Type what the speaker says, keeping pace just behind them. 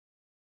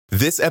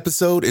This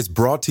episode is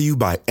brought to you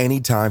by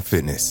Anytime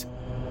Fitness.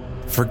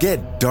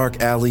 Forget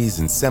dark alleys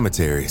and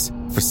cemeteries.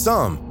 For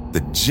some,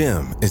 the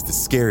gym is the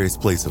scariest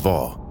place of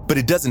all, but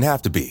it doesn't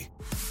have to be.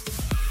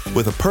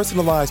 With a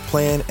personalized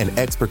plan and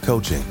expert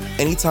coaching,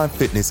 Anytime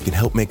Fitness can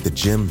help make the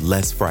gym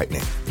less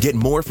frightening. Get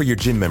more for your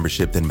gym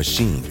membership than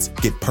machines.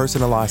 Get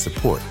personalized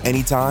support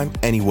anytime,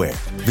 anywhere.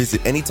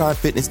 Visit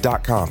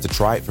AnytimeFitness.com to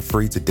try it for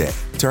free today.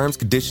 Terms,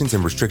 conditions,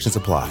 and restrictions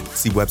apply.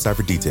 See website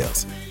for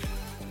details.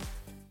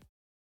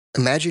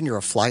 Imagine you're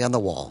a fly on the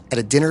wall at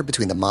a dinner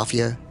between the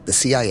Mafia, the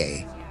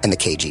CIA, and the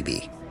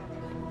KGB.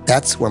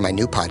 That's where my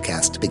new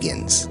podcast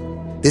begins.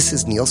 This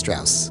is Neil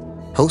Strauss,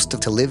 host of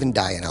To Live and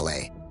Die in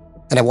LA.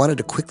 And I wanted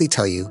to quickly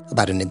tell you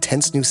about an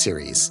intense new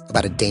series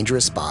about a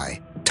dangerous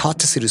spy taught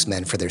to seduce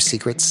men for their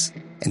secrets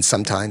and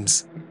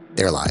sometimes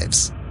their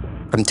lives.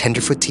 From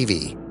Tenderfoot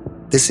TV,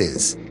 this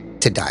is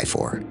To Die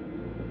For.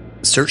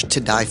 Search To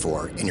Die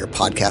For in your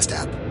podcast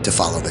app to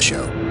follow the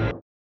show.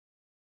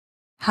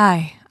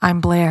 Hi,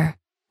 I'm Blair.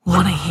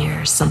 Want to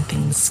hear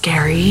something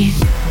scary?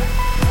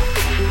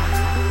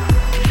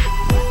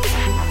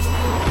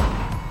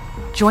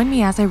 Join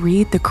me as I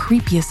read the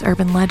creepiest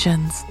urban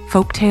legends,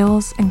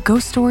 folktales, and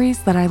ghost stories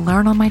that I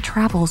learn on my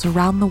travels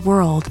around the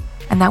world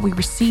and that we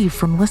receive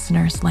from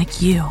listeners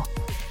like you.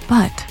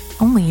 But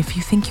only if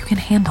you think you can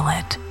handle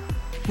it.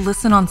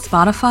 Listen on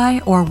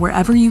Spotify or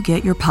wherever you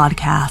get your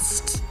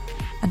podcasts.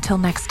 Until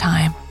next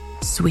time,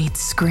 sweet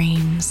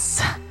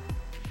screams.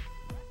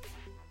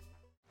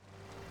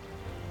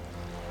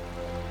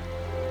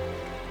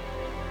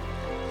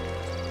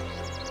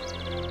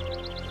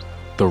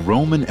 The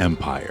Roman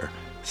Empire,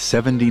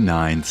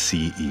 79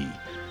 CE.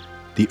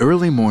 The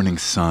early morning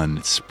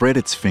sun spread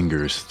its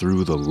fingers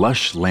through the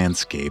lush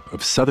landscape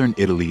of southern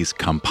Italy's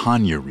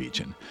Campania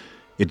region.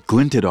 It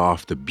glinted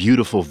off the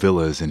beautiful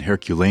villas in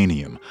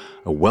Herculaneum,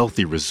 a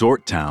wealthy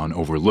resort town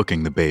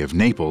overlooking the Bay of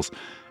Naples,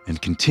 and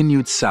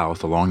continued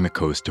south along the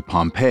coast to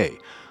Pompeii,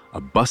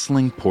 a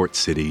bustling port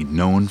city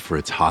known for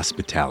its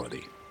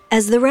hospitality.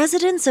 As the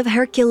residents of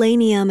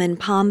Herculaneum and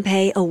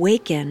Pompeii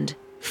awakened,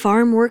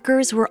 farm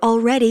workers were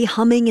already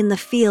humming in the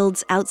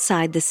fields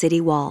outside the city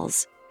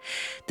walls.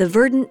 The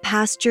verdant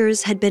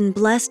pastures had been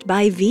blessed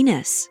by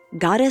Venus,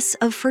 goddess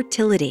of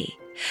fertility,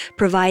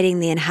 providing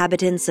the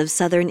inhabitants of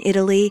southern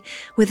Italy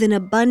with an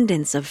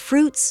abundance of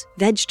fruits,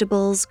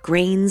 vegetables,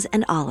 grains,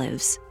 and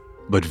olives.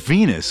 But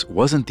Venus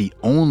wasn't the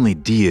only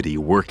deity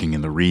working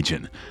in the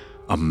region.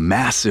 A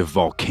massive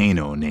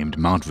volcano named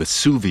Mount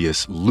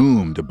Vesuvius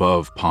loomed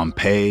above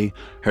Pompeii,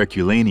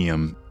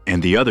 Herculaneum,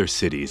 and the other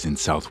cities in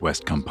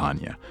southwest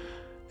Campania.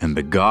 And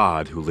the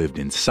god who lived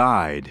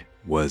inside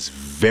was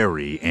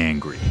very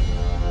angry.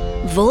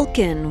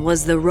 Vulcan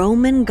was the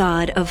Roman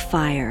god of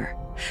fire.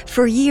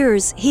 For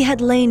years, he had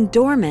lain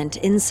dormant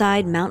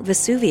inside Mount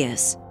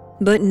Vesuvius.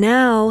 But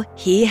now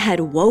he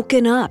had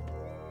woken up.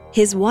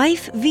 His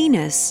wife,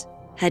 Venus,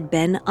 had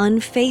been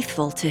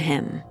unfaithful to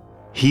him.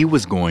 He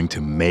was going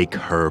to make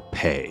her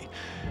pay.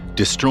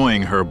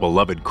 Destroying her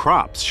beloved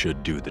crops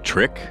should do the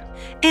trick.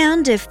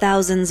 And if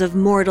thousands of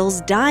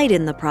mortals died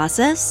in the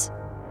process,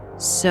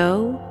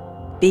 so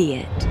be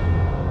it.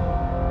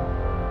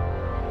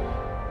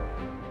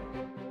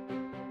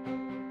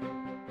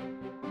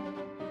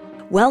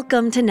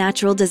 Welcome to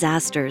Natural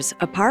Disasters,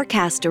 a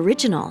Parcast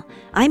original.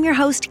 I'm your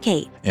host,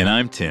 Kate. And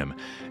I'm Tim.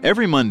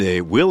 Every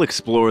Monday, we'll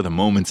explore the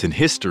moments in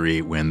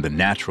history when the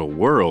natural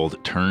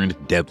world turned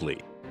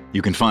deadly.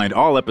 You can find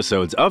all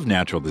episodes of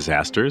Natural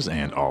Disasters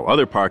and all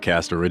other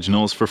Parcast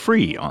originals for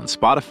free on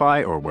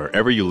Spotify or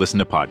wherever you listen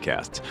to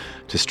podcasts.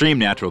 To stream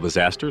Natural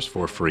Disasters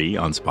for free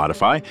on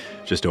Spotify,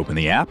 just open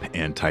the app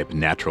and type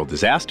Natural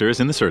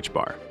Disasters in the search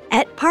bar.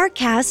 At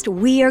Parcast,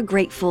 we are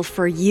grateful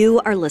for you,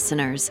 our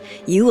listeners.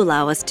 You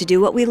allow us to do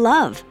what we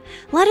love.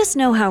 Let us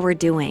know how we're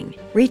doing.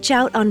 Reach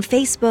out on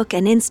Facebook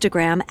and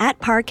Instagram at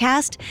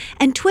Parcast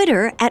and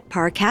Twitter at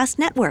Parcast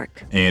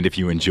Network. And if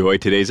you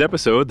enjoyed today's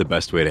episode, the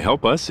best way to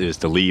help us is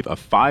to leave a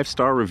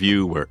 5-star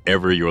review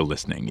wherever you're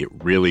listening. It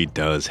really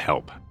does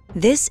help.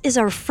 This is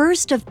our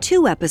first of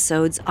 2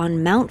 episodes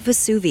on Mount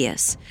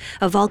Vesuvius,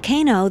 a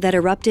volcano that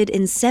erupted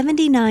in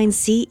 79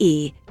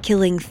 CE,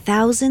 killing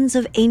thousands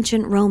of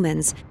ancient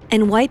Romans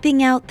and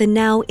wiping out the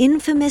now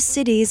infamous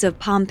cities of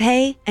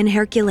Pompeii and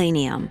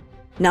Herculaneum.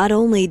 Not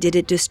only did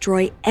it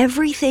destroy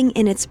everything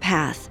in its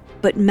path,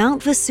 but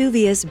Mount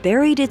Vesuvius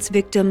buried its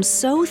victims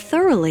so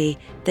thoroughly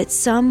that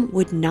some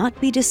would not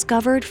be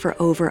discovered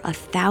for over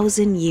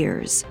 1,000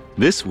 years.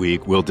 This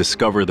week, we'll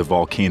discover the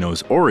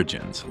volcano's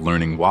origins,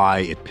 learning why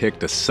it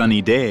picked a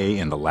sunny day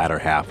in the latter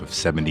half of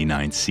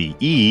 79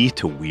 CE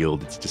to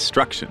wield its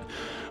destruction.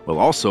 We'll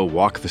also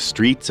walk the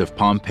streets of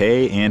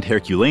Pompeii and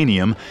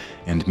Herculaneum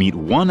and meet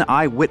one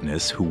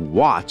eyewitness who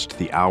watched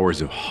the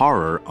hours of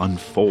horror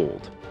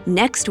unfold.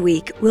 Next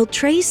week, we'll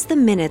trace the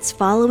minutes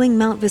following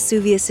Mount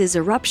Vesuvius's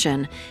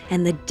eruption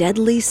and the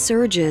deadly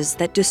surges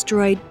that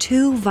destroyed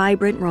 2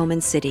 vibrant Roman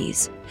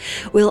cities.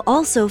 We'll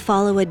also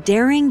follow a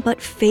daring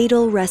but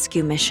fatal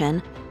rescue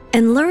mission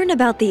and learn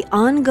about the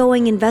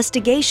ongoing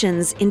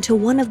investigations into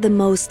one of the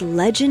most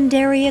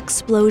legendary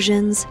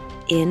explosions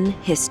in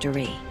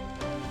history.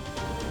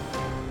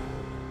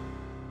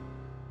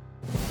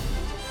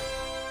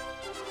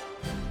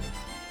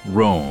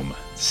 Rome,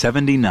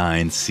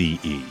 79 CE.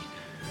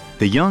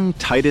 The young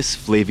Titus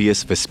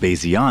Flavius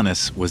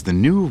Vespasianus was the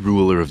new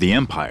ruler of the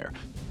empire,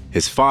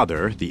 his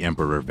father, the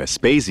Emperor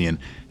Vespasian,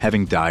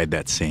 having died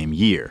that same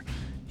year.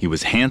 He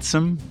was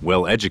handsome,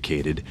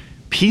 well-educated,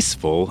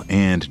 peaceful,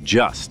 and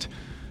just,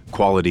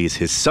 qualities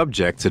his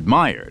subjects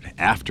admired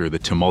after the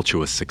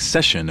tumultuous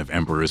succession of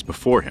emperors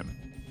before him.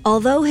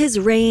 Although his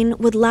reign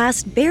would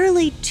last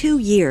barely 2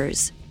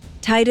 years,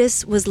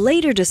 Titus was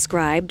later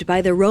described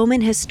by the Roman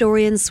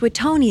historian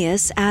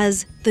Suetonius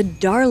as the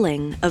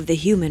darling of the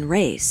human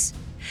race.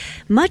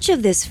 Much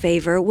of this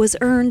favor was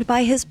earned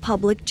by his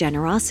public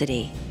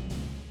generosity.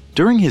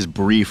 During his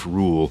brief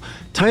rule,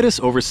 Titus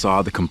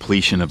oversaw the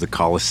completion of the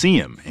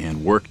Colosseum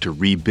and worked to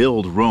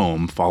rebuild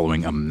Rome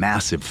following a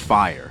massive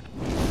fire.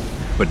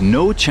 But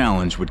no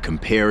challenge would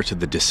compare to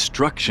the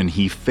destruction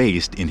he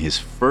faced in his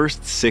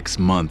first 6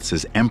 months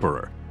as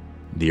emperor.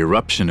 The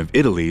eruption of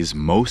Italy's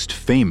most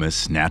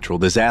famous natural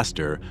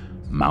disaster,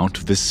 Mount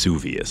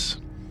Vesuvius.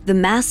 The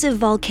massive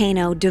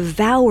volcano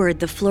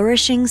devoured the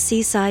flourishing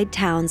seaside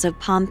towns of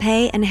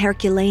Pompeii and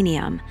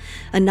Herculaneum,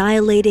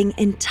 annihilating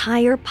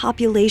entire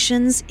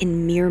populations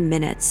in mere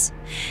minutes.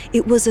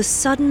 It was a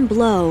sudden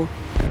blow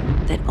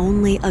that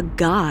only a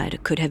god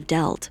could have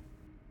dealt.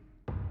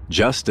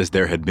 Just as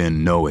there had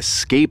been no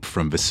escape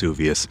from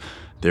Vesuvius,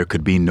 there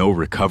could be no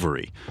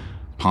recovery.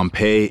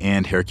 Pompeii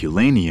and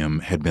Herculaneum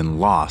had been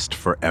lost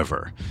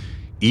forever.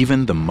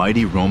 Even the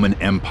mighty Roman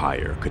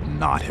Empire could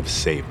not have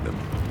saved them.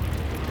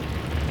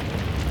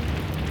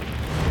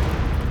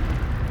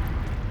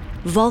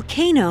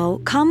 Volcano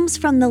comes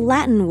from the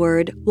Latin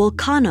word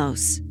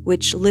volcanos,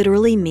 which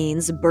literally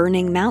means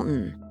burning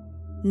mountain.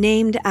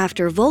 Named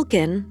after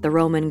Vulcan, the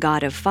Roman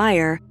god of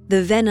fire,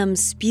 the venom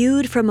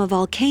spewed from a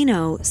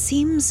volcano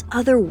seems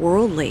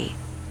otherworldly.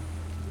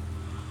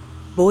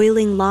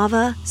 Boiling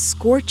lava,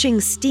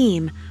 scorching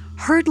steam,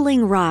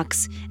 hurtling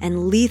rocks,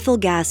 and lethal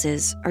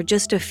gases are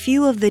just a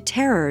few of the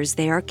terrors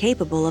they are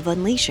capable of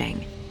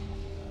unleashing.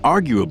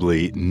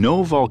 Arguably,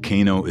 no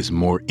volcano is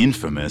more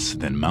infamous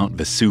than Mount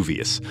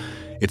Vesuvius.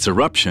 Its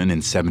eruption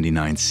in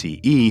 79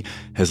 CE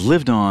has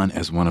lived on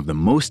as one of the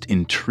most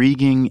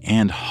intriguing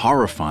and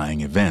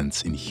horrifying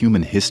events in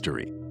human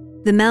history.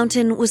 The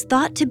mountain was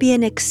thought to be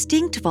an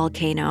extinct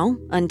volcano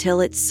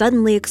until it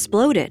suddenly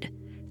exploded.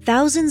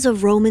 Thousands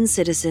of Roman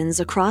citizens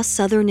across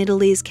southern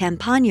Italy's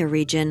Campania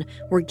region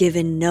were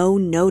given no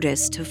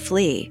notice to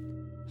flee.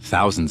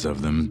 Thousands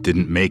of them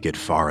didn't make it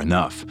far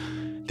enough.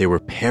 They were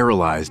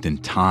paralyzed in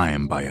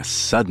time by a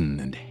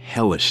sudden and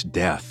hellish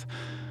death.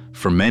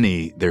 For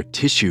many, their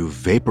tissue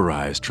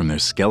vaporized from their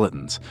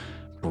skeletons.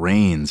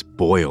 Brains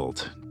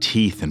boiled,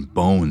 teeth and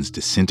bones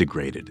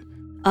disintegrated.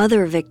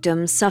 Other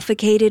victims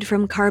suffocated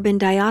from carbon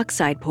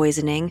dioxide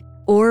poisoning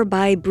or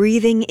by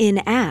breathing in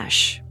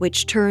ash,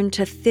 which turned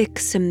to thick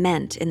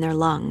cement in their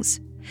lungs.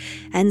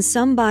 And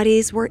some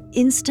bodies were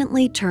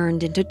instantly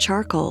turned into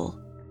charcoal.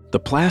 The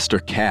plaster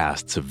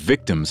casts of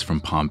victims from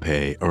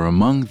Pompeii are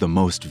among the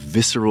most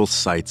visceral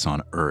sights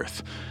on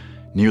Earth.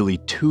 Nearly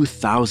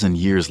 2,000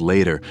 years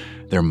later,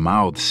 their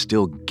mouths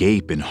still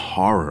gape in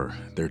horror,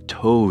 their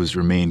toes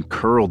remain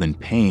curled in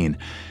pain,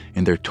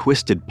 and their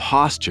twisted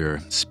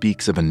posture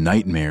speaks of a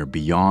nightmare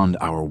beyond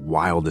our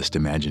wildest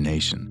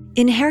imagination.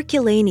 In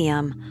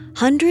Herculaneum,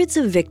 hundreds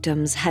of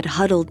victims had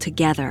huddled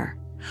together,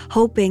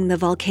 hoping the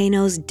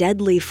volcano's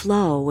deadly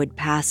flow would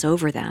pass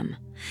over them.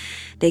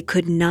 They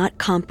could not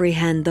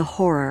comprehend the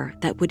horror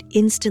that would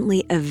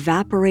instantly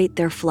evaporate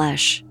their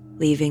flesh,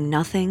 leaving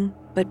nothing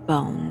but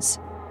bones.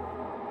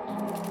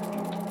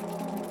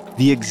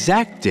 The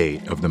exact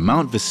date of the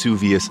Mount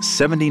Vesuvius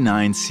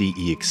 79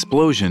 CE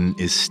explosion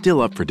is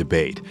still up for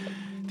debate.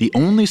 The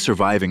only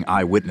surviving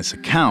eyewitness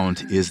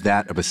account is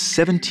that of a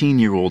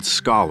 17-year-old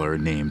scholar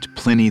named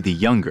Pliny the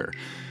Younger.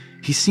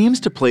 He seems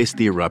to place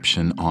the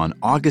eruption on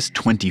August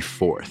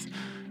 24th,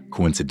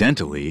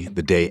 coincidentally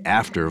the day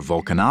after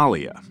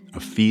Volcanalia, a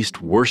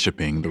feast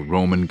worshiping the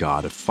Roman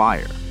god of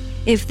fire.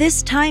 If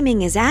this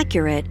timing is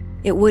accurate,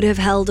 it would have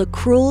held a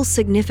cruel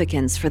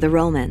significance for the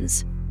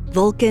Romans.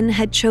 Vulcan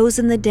had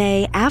chosen the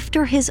day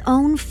after his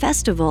own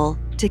festival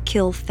to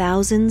kill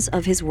thousands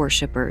of his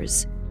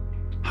worshippers.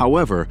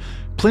 However,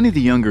 Pliny the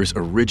Younger's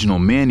original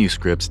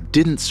manuscripts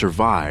didn't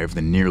survive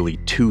the nearly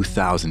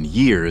 2,000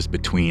 years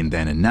between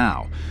then and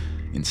now.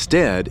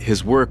 Instead,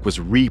 his work was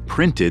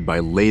reprinted by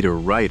later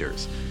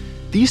writers.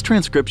 These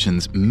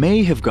transcriptions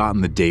may have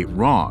gotten the date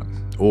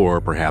wrong, or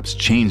perhaps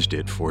changed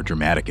it for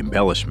dramatic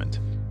embellishment.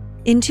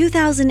 In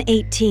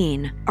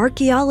 2018,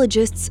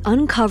 archaeologists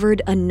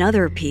uncovered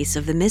another piece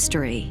of the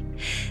mystery.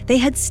 They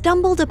had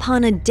stumbled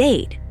upon a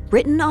date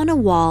written on a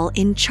wall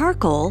in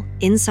charcoal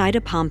inside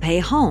a Pompeii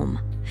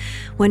home.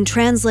 When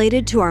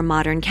translated to our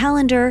modern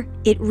calendar,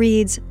 it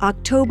reads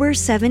October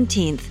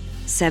 17th,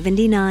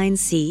 79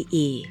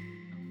 CE.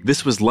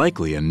 This was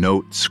likely a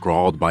note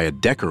scrawled by a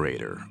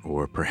decorator,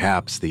 or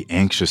perhaps the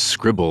anxious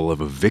scribble of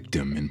a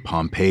victim in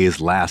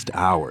Pompeii's last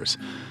hours.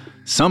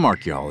 Some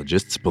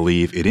archaeologists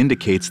believe it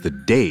indicates the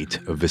date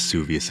of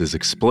Vesuvius's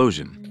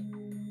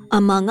explosion.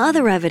 Among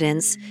other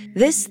evidence,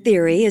 this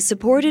theory is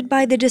supported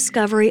by the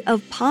discovery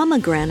of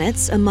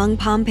pomegranates among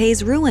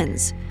Pompeii's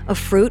ruins, a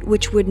fruit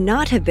which would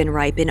not have been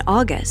ripe in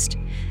August,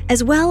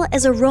 as well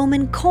as a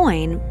Roman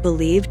coin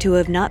believed to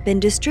have not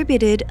been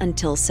distributed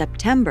until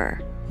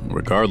September.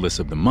 Regardless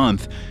of the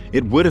month,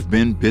 it would have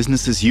been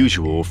business as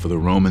usual for the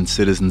Roman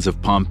citizens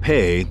of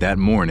Pompeii that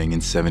morning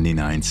in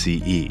 79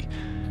 CE.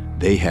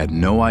 They had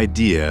no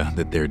idea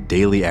that their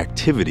daily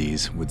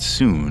activities would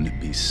soon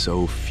be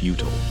so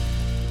futile.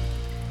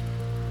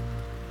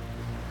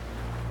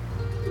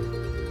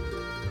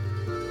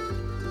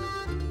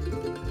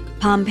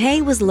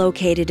 Pompeii was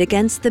located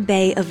against the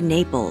Bay of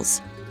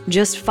Naples,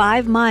 just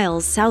 5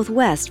 miles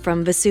southwest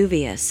from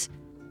Vesuvius.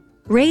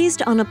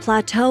 Raised on a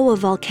plateau of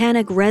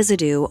volcanic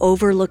residue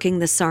overlooking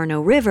the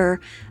Sarno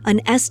River,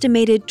 an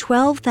estimated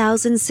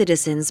 12,000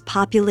 citizens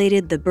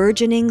populated the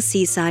burgeoning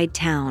seaside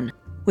town,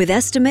 with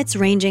estimates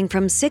ranging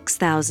from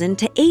 6,000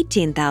 to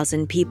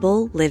 18,000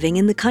 people living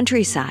in the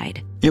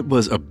countryside. It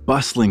was a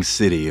bustling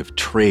city of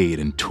trade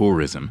and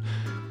tourism,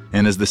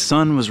 and as the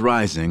sun was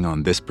rising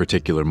on this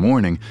particular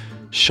morning,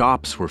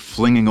 shops were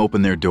flinging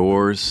open their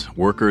doors,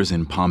 workers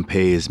in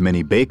Pompeii's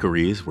many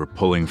bakeries were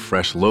pulling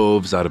fresh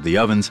loaves out of the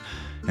ovens,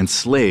 and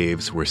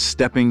slaves were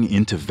stepping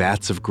into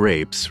vats of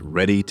grapes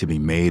ready to be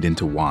made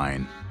into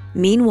wine.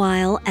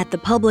 Meanwhile, at the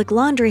public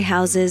laundry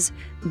houses,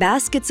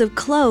 baskets of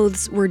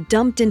clothes were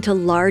dumped into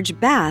large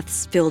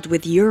baths filled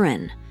with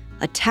urine,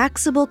 a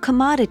taxable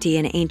commodity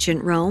in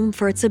ancient Rome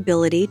for its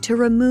ability to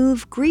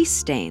remove grease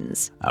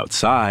stains.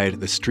 Outside,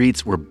 the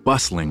streets were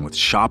bustling with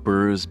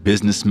shoppers,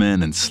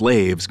 businessmen, and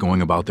slaves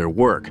going about their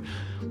work.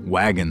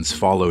 Wagons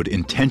followed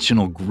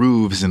intentional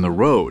grooves in the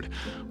road,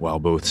 while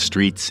both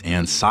streets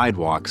and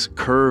sidewalks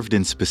curved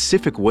in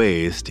specific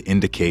ways to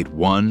indicate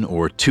one-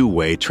 or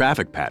two-way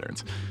traffic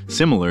patterns,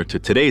 similar to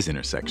today's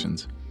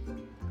intersections.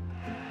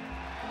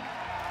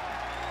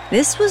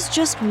 This was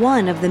just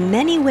one of the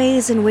many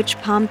ways in which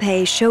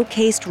Pompeii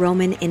showcased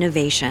Roman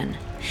innovation.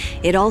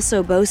 It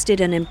also boasted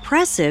an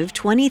impressive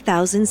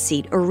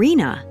 20,000-seat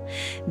arena.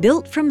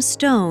 Built from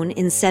stone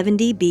in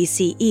 70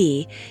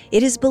 BCE,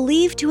 it is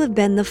believed to have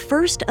been the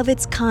first of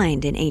its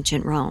kind in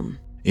ancient Rome.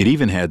 It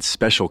even had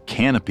special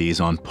canopies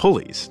on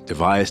pulleys,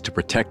 devised to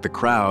protect the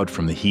crowd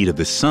from the heat of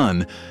the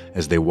sun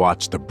as they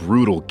watched the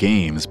brutal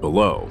games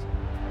below.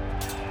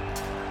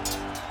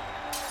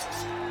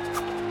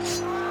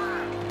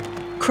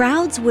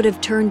 Crowds would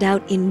have turned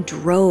out in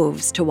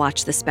droves to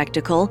watch the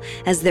spectacle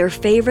as their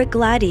favorite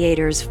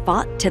gladiators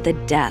fought to the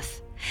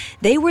death.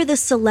 They were the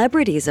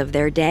celebrities of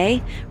their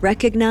day,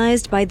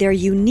 recognized by their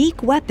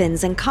unique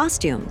weapons and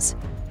costumes.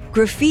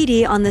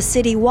 Graffiti on the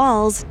city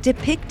walls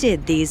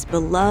depicted these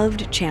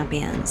beloved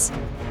champions.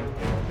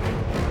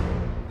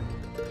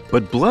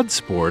 But blood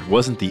sport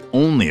wasn't the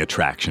only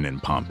attraction in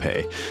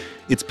Pompeii.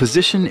 Its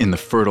position in the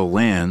fertile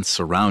lands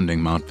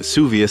surrounding Mount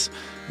Vesuvius,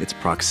 its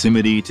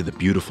proximity to the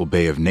beautiful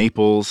Bay of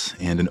Naples,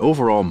 and an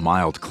overall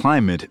mild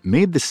climate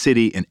made the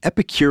city an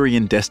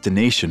Epicurean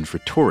destination for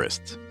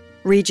tourists.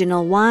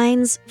 Regional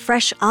wines,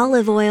 fresh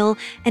olive oil,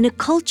 and a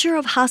culture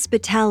of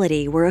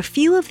hospitality were a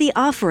few of the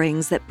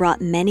offerings that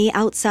brought many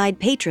outside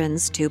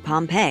patrons to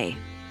Pompeii.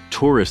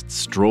 Tourists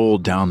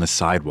strolled down the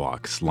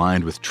sidewalks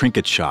lined with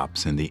trinket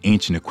shops and the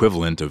ancient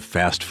equivalent of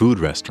fast food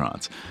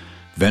restaurants.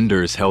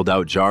 Vendors held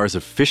out jars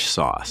of fish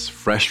sauce,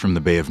 fresh from the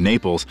Bay of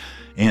Naples,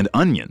 and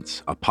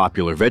onions, a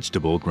popular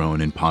vegetable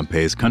grown in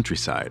Pompeii's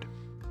countryside.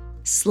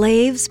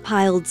 Slaves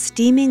piled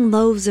steaming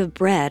loaves of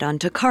bread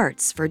onto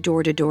carts for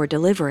door-to-door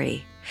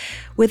delivery.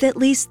 With at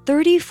least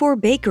 34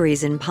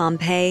 bakeries in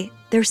Pompeii,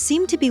 there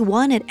seemed to be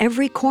one at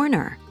every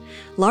corner.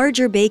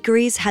 Larger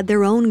bakeries had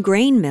their own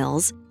grain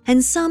mills,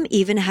 and some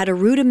even had a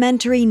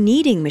rudimentary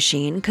kneading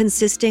machine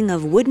consisting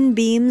of wooden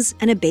beams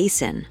and a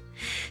basin.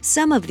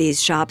 Some of these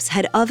shops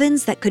had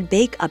ovens that could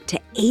bake up to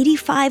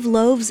 85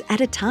 loaves at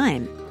a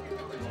time.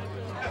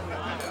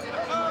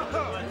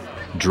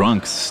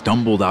 Drunks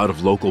stumbled out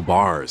of local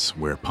bars,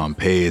 where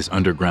Pompeii's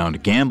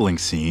underground gambling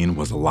scene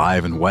was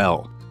alive and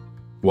well.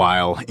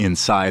 While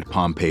inside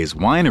Pompeii's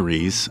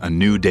wineries, a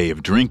new day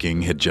of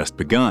drinking had just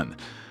begun.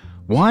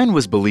 Wine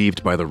was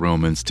believed by the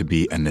Romans to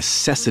be a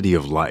necessity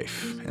of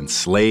life, and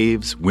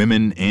slaves,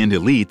 women, and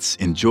elites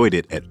enjoyed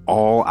it at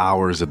all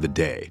hours of the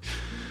day.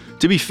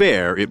 To be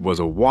fair, it was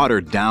a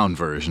watered-down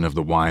version of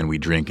the wine we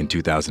drink in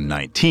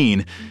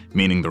 2019,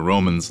 meaning the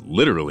Romans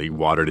literally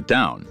watered it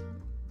down.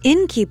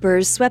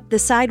 Innkeepers swept the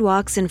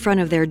sidewalks in front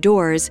of their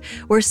doors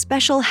where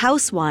special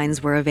house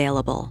wines were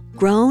available,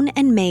 grown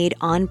and made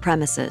on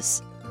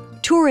premises.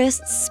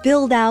 Tourists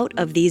spilled out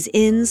of these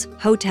inns,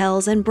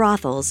 hotels, and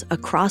brothels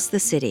across the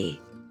city.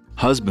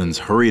 Husbands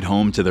hurried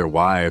home to their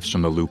wives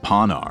from the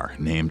lupanar,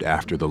 named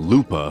after the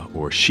lupa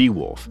or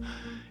she-wolf.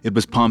 It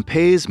was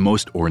Pompeii's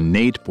most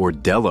ornate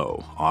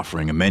bordello,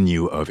 offering a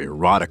menu of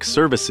erotic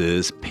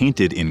services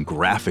painted in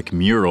graphic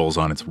murals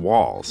on its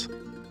walls.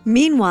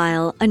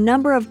 Meanwhile, a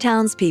number of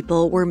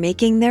townspeople were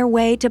making their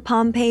way to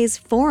Pompeii's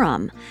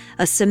Forum,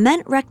 a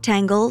cement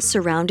rectangle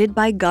surrounded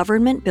by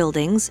government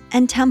buildings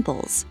and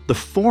temples. The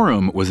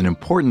Forum was an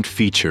important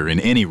feature in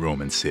any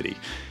Roman city.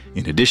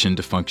 In addition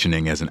to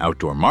functioning as an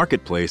outdoor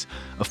marketplace,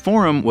 a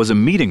forum was a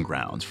meeting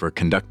ground for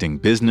conducting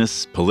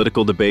business,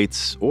 political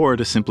debates, or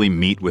to simply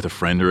meet with a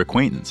friend or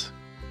acquaintance.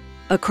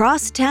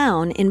 Across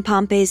town, in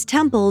Pompeii's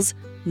temples,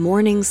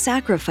 morning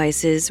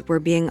sacrifices were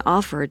being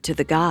offered to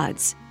the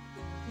gods.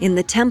 In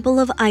the temple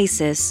of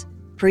Isis,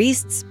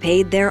 priests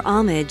paid their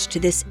homage to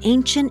this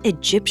ancient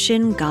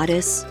Egyptian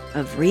goddess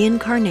of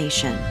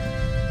reincarnation.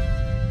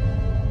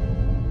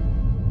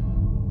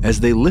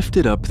 As they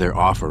lifted up their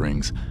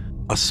offerings,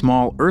 a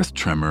small earth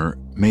tremor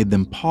made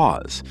them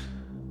pause,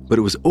 but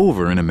it was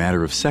over in a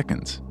matter of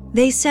seconds.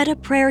 They said a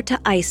prayer to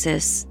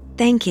Isis,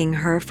 thanking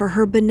her for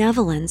her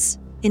benevolence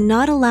in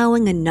not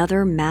allowing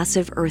another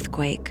massive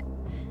earthquake.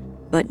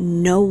 But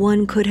no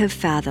one could have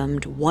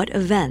fathomed what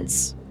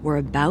events were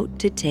about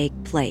to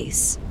take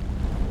place.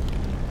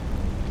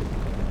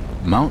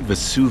 Mount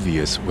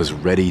Vesuvius was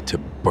ready to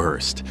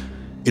burst.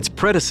 Its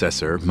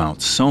predecessor,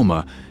 Mount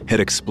Soma,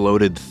 had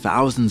exploded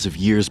thousands of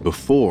years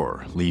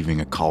before, leaving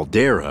a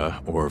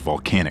caldera, or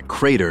volcanic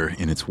crater,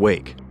 in its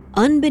wake.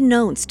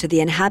 Unbeknownst to the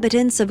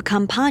inhabitants of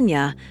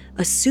Campania,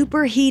 a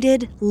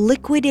superheated,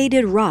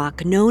 liquidated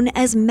rock known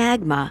as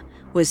magma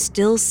was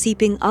still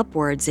seeping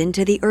upwards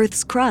into the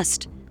Earth's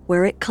crust,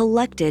 where it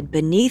collected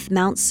beneath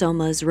Mount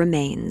Soma's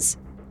remains.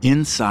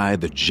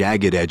 Inside the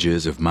jagged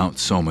edges of Mount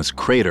Soma's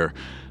crater,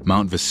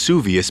 Mount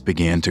Vesuvius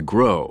began to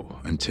grow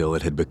until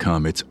it had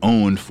become its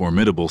own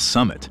formidable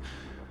summit.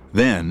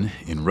 Then,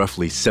 in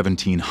roughly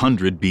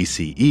 1700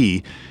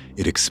 BCE,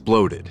 it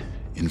exploded,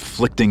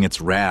 inflicting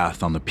its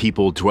wrath on the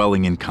people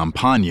dwelling in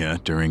Campania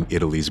during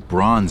Italy's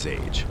Bronze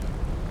Age.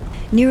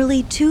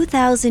 Nearly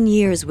 2,000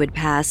 years would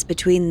pass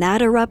between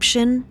that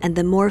eruption and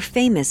the more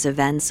famous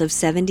events of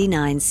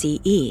 79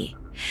 CE.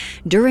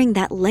 During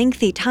that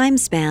lengthy time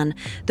span,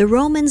 the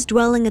Romans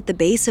dwelling at the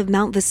base of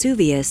Mount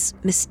Vesuvius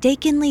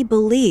mistakenly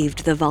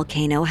believed the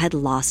volcano had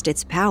lost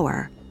its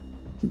power.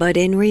 But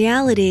in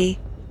reality,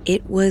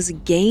 it was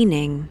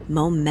gaining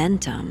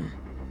momentum.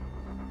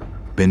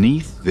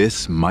 Beneath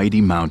this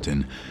mighty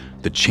mountain,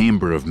 the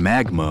chamber of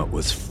magma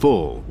was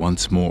full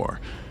once more.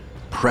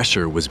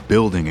 Pressure was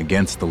building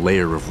against the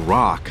layer of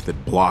rock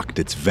that blocked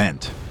its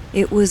vent.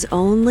 It was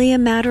only a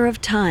matter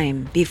of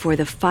time before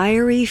the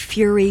fiery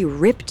fury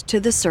ripped to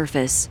the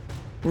surface,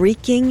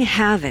 wreaking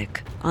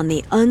havoc on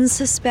the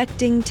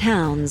unsuspecting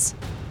towns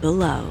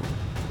below.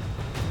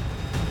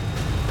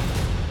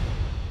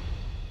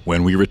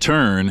 When we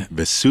return,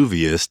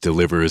 Vesuvius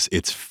delivers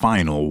its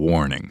final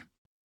warning.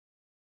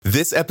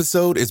 This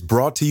episode is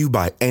brought to you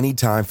by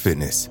Anytime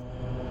Fitness.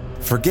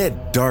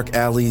 Forget dark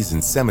alleys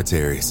and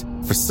cemeteries.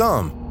 For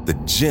some, the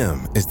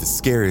gym is the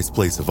scariest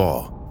place of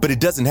all, but it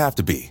doesn't have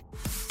to be.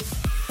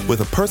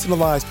 With a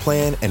personalized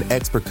plan and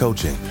expert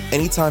coaching,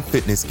 Anytime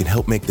Fitness can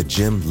help make the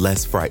gym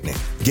less frightening.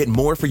 Get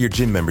more for your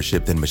gym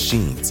membership than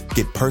machines.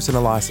 Get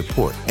personalized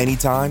support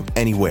anytime,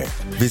 anywhere.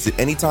 Visit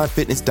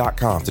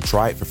AnytimeFitness.com to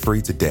try it for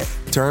free today.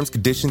 Terms,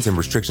 conditions, and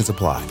restrictions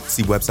apply.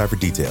 See website for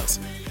details.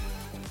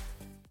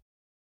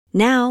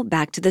 Now,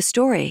 back to the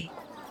story.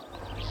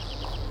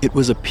 It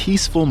was a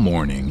peaceful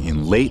morning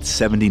in late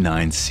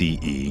 79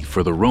 CE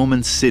for the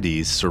Roman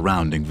cities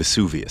surrounding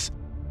Vesuvius.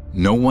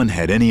 No one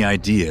had any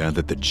idea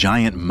that the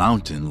giant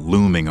mountain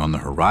looming on the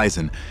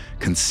horizon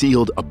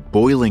concealed a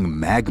boiling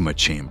magma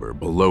chamber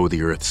below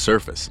the Earth's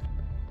surface.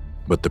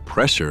 But the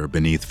pressure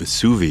beneath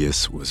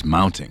Vesuvius was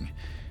mounting.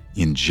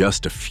 In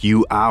just a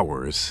few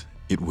hours,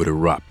 it would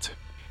erupt.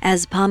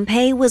 As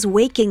Pompeii was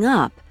waking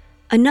up,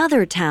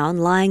 another town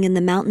lying in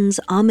the mountain's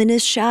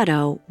ominous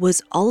shadow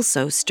was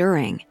also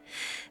stirring.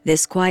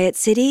 This quiet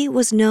city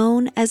was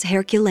known as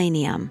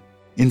Herculaneum.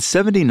 In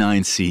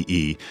 79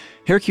 CE,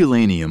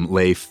 Herculaneum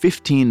lay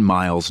 15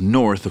 miles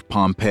north of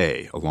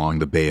Pompeii along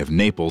the Bay of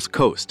Naples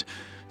coast,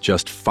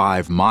 just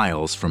 5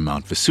 miles from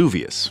Mount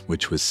Vesuvius,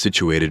 which was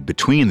situated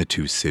between the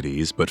two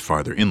cities but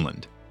farther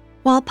inland.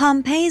 While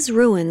Pompeii's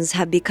ruins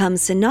have become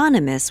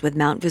synonymous with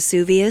Mount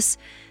Vesuvius,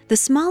 the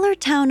smaller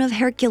town of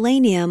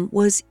Herculaneum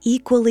was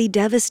equally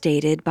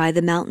devastated by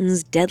the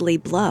mountain's deadly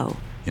blow.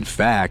 In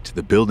fact,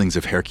 the buildings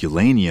of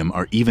Herculaneum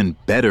are even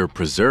better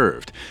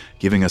preserved,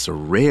 giving us a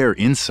rare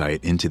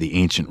insight into the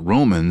ancient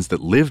Romans that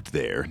lived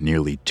there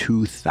nearly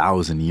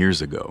 2,000 years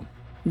ago.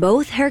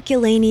 Both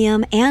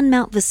Herculaneum and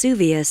Mount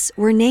Vesuvius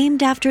were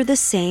named after the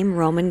same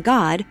Roman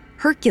god,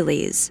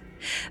 Hercules.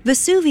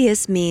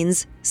 Vesuvius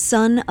means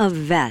son of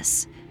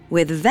Ves,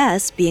 with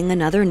Ves being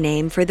another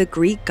name for the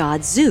Greek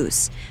god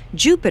Zeus,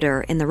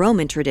 Jupiter in the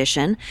Roman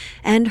tradition,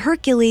 and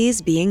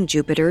Hercules being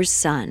Jupiter's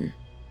son.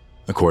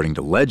 According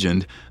to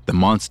legend, the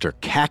monster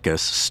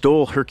Cacus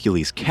stole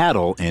Hercules'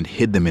 cattle and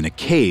hid them in a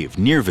cave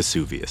near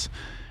Vesuvius.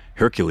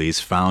 Hercules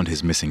found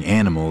his missing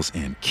animals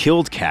and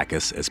killed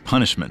Cacus as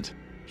punishment.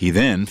 He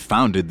then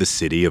founded the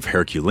city of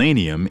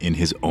Herculaneum in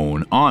his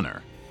own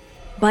honor.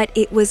 But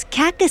it was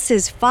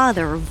Cacus's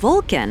father,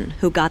 Vulcan,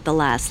 who got the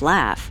last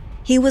laugh.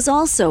 He was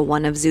also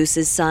one of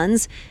Zeus's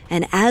sons,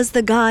 and as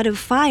the god of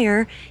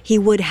fire, he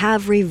would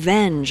have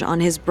revenge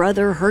on his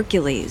brother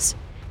Hercules.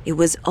 It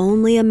was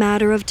only a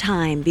matter of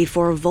time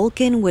before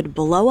Vulcan would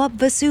blow up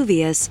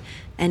Vesuvius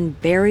and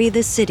bury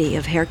the city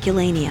of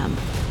Herculaneum.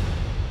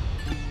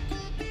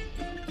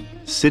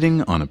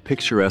 Sitting on a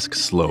picturesque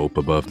slope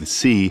above the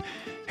sea,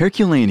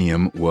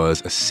 Herculaneum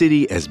was a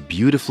city as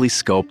beautifully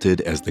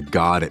sculpted as the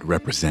god it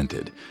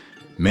represented.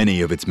 Many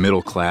of its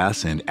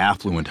middle-class and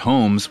affluent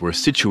homes were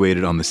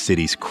situated on the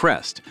city's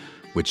crest,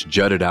 which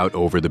jutted out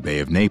over the Bay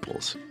of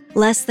Naples.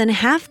 Less than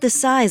half the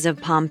size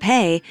of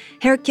Pompeii,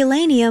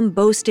 Herculaneum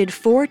boasted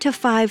 4,000 to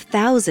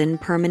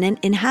 5,000 permanent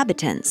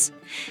inhabitants.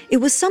 It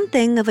was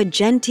something of a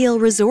genteel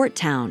resort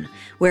town,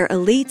 where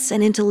elites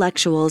and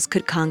intellectuals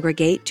could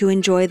congregate to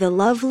enjoy the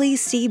lovely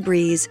sea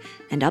breeze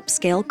and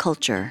upscale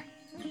culture.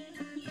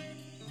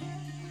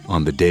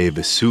 On the day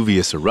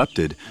Vesuvius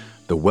erupted,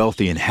 the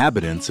wealthy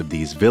inhabitants of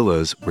these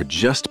villas were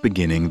just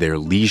beginning their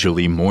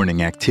leisurely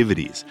morning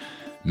activities.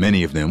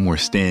 Many of them were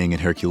staying in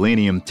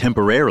Herculaneum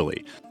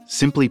temporarily,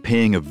 simply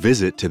paying a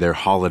visit to their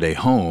holiday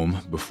home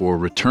before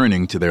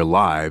returning to their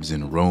lives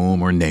in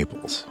Rome or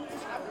Naples.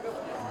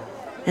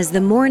 As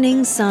the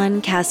morning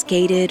sun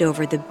cascaded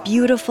over the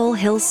beautiful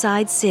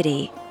hillside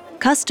city,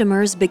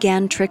 customers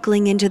began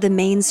trickling into the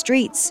main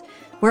streets,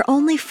 where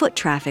only foot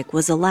traffic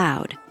was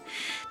allowed.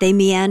 They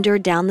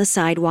meandered down the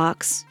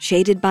sidewalks,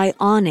 shaded by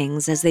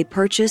awnings as they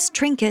purchased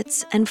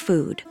trinkets and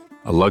food.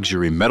 A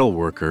luxury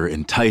metalworker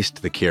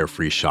enticed the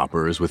carefree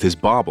shoppers with his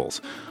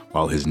baubles,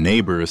 while his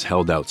neighbors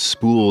held out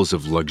spools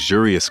of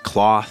luxurious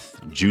cloth,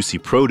 juicy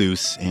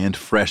produce, and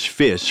fresh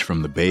fish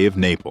from the Bay of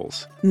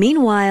Naples.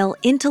 Meanwhile,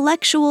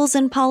 intellectuals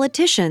and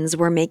politicians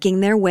were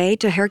making their way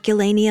to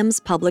Herculaneum's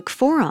public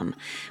forum,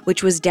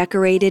 which was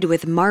decorated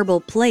with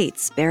marble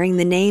plates bearing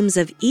the names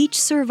of each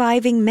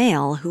surviving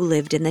male who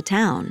lived in the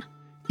town.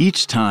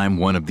 Each time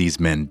one of these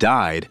men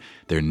died,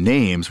 their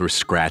names were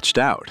scratched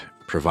out,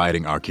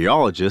 providing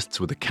archaeologists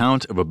with a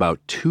count of about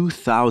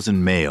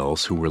 2,000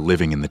 males who were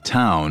living in the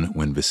town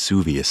when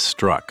Vesuvius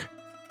struck.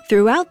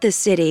 Throughout the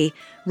city,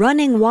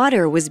 running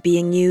water was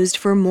being used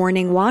for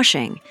morning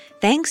washing,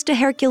 thanks to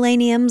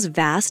Herculaneum's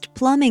vast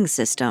plumbing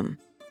system.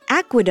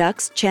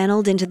 Aqueducts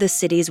channeled into the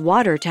city's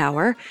water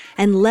tower,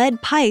 and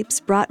lead pipes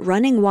brought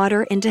running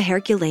water into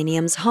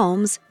Herculaneum's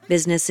homes,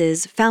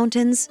 businesses,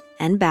 fountains,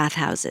 and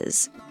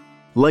bathhouses.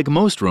 Like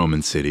most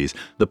Roman cities,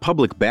 the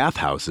public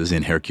bathhouses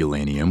in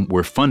Herculaneum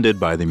were funded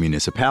by the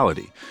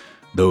municipality.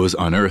 Those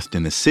unearthed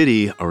in the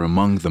city are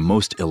among the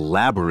most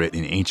elaborate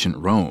in ancient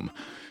Rome,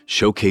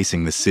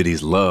 showcasing the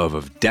city's love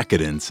of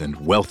decadence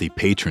and wealthy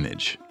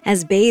patronage.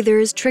 As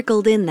bathers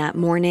trickled in that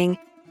morning,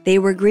 they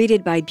were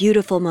greeted by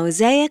beautiful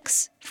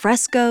mosaics,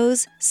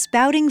 frescoes,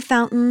 spouting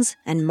fountains,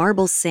 and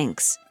marble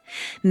sinks.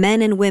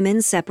 Men and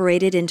women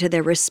separated into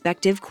their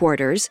respective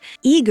quarters,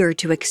 eager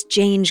to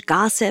exchange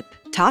gossip,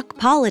 talk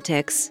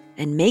politics,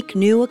 and make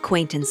new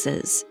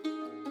acquaintances.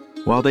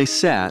 While they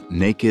sat,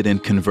 naked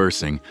and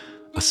conversing,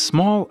 a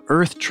small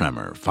earth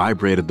tremor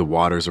vibrated the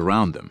waters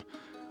around them.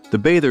 The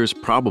bathers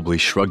probably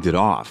shrugged it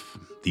off.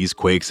 These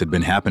quakes had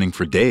been happening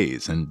for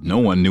days, and no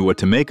one knew what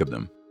to make of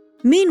them.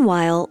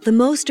 Meanwhile, the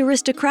most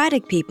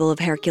aristocratic people of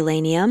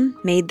Herculaneum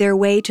made their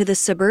way to the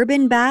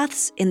suburban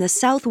baths in the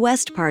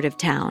southwest part of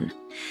town.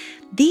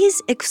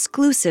 These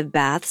exclusive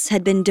baths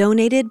had been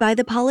donated by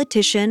the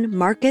politician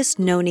Marcus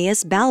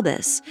Nonius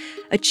Balbus,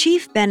 a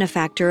chief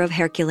benefactor of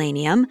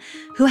Herculaneum,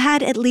 who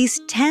had at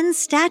least 10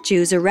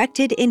 statues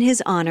erected in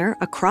his honor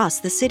across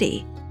the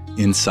city.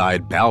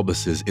 Inside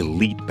Balbus's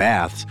elite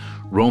baths,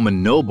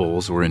 Roman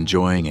nobles were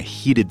enjoying a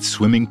heated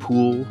swimming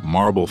pool,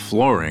 marble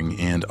flooring,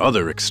 and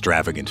other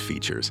extravagant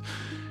features.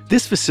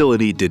 This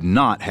facility did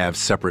not have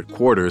separate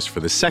quarters for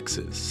the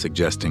sexes,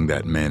 suggesting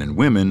that men and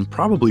women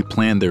probably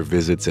planned their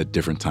visits at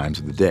different times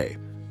of the day.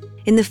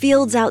 In the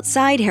fields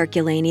outside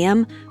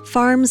Herculaneum,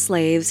 farm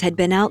slaves had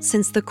been out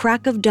since the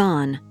crack of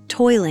dawn,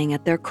 toiling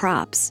at their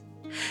crops.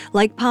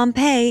 Like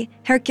Pompeii,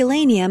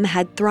 Herculaneum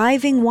had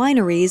thriving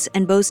wineries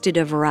and boasted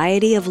a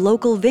variety of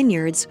local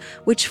vineyards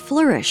which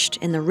flourished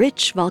in the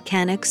rich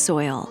volcanic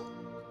soil.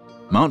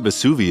 Mount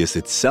Vesuvius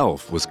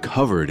itself was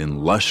covered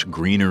in lush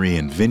greenery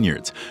and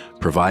vineyards,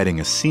 providing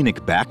a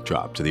scenic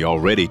backdrop to the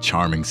already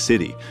charming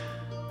city.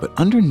 But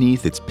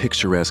underneath its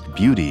picturesque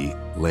beauty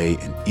lay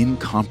an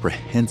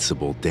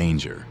incomprehensible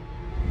danger.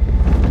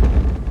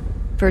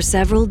 For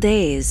several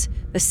days,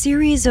 a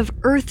series of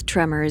earth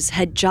tremors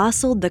had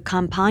jostled the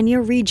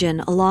Campania region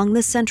along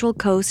the central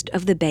coast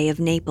of the Bay of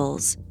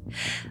Naples.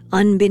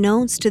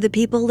 Unbeknownst to the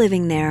people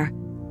living there,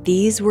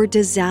 these were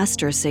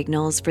disaster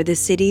signals for the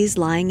cities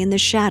lying in the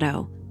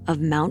shadow of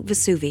Mount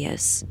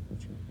Vesuvius.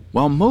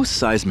 While most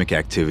seismic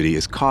activity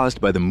is caused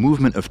by the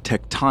movement of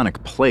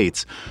tectonic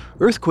plates,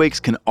 earthquakes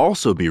can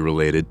also be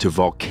related to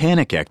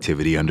volcanic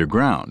activity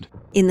underground.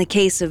 In the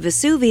case of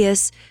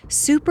Vesuvius,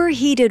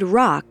 superheated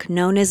rock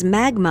known as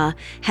magma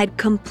had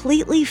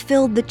completely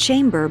filled the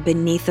chamber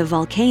beneath the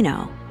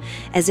volcano.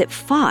 As it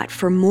fought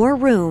for more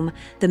room,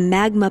 the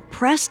magma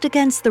pressed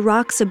against the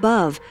rocks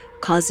above,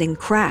 causing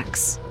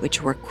cracks,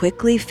 which were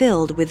quickly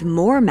filled with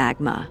more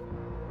magma.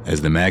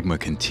 As the magma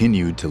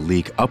continued to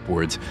leak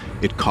upwards,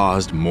 it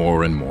caused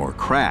more and more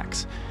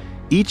cracks.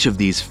 Each of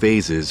these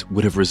phases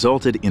would have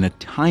resulted in a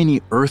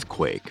tiny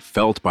earthquake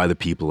felt by the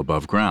people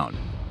above ground.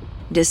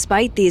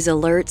 Despite these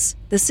alerts,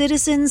 the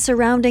citizens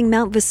surrounding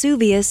Mount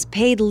Vesuvius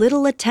paid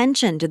little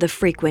attention to the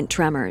frequent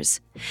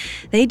tremors.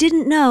 They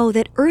didn't know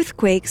that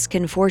earthquakes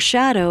can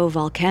foreshadow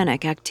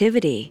volcanic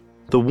activity.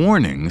 The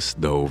warnings,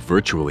 though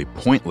virtually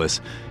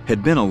pointless,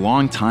 had been a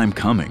long time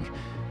coming.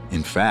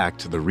 In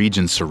fact, the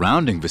region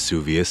surrounding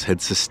Vesuvius had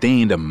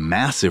sustained a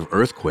massive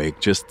earthquake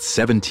just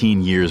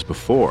 17 years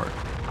before.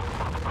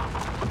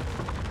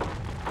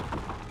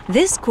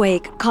 This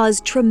quake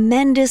caused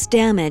tremendous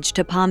damage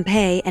to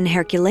Pompeii and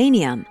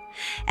Herculaneum.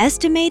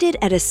 Estimated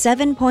at a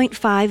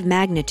 7.5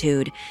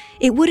 magnitude,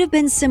 it would have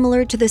been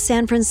similar to the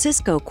San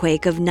Francisco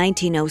quake of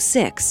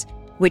 1906,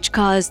 which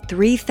caused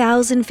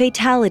 3,000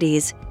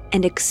 fatalities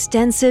and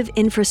extensive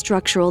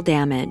infrastructural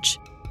damage.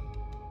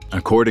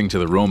 According to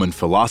the Roman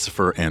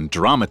philosopher and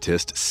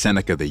dramatist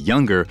Seneca the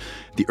Younger,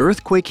 the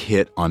earthquake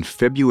hit on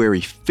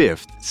February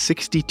 5th,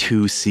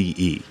 62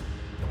 CE.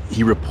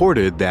 He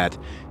reported that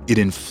it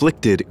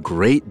inflicted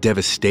great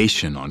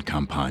devastation on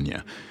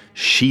Campania.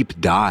 Sheep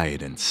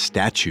died and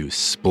statues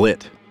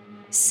split.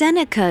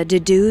 Seneca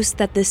deduced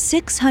that the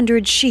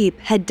 600 sheep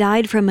had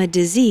died from a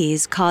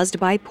disease caused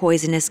by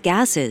poisonous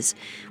gases,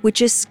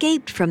 which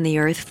escaped from the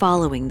earth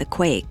following the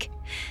quake.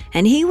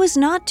 And he was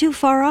not too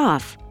far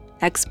off.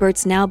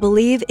 Experts now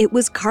believe it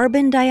was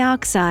carbon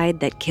dioxide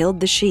that killed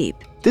the sheep.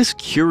 This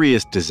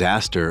curious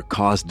disaster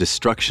caused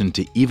destruction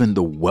to even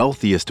the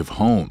wealthiest of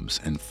homes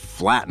and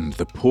flattened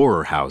the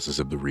poorer houses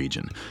of the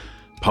region.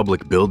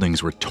 Public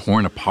buildings were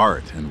torn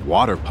apart and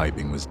water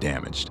piping was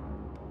damaged.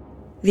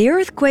 The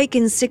earthquake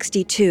in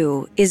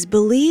 62 is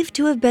believed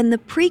to have been the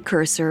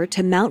precursor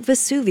to Mount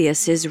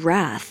Vesuvius's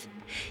wrath.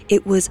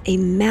 It was a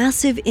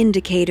massive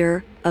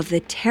indicator of the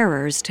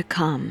terrors to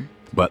come.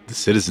 But the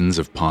citizens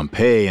of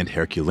Pompeii and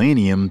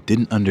Herculaneum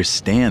didn't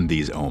understand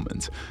these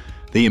omens.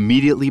 They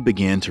immediately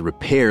began to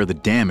repair the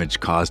damage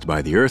caused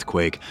by the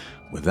earthquake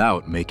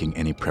without making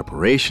any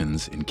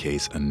preparations in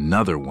case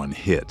another one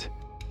hit.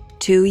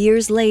 2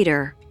 years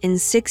later, in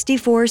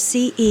 64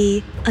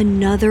 CE,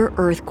 another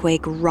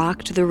earthquake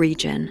rocked the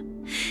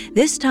region.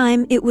 This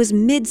time it was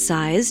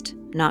mid-sized,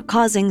 not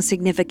causing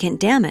significant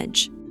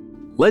damage.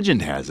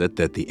 Legend has it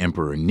that the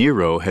Emperor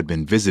Nero had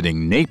been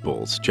visiting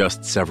Naples,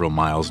 just several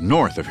miles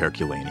north of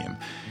Herculaneum.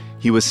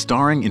 He was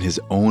starring in his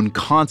own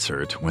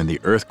concert when the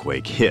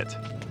earthquake hit.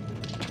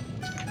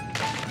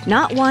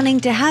 Not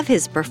wanting to have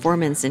his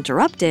performance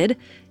interrupted,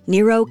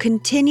 Nero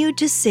continued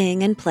to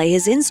sing and play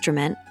his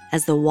instrument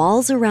as the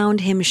walls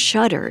around him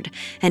shuddered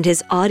and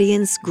his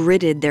audience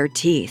gritted their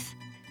teeth.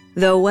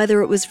 Though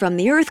whether it was from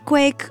the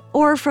earthquake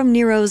or from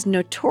Nero's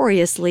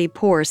notoriously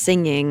poor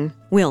singing,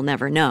 we'll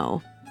never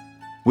know.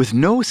 With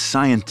no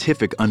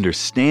scientific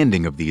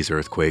understanding of these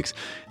earthquakes,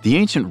 the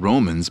ancient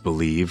Romans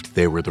believed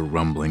they were the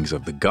rumblings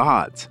of the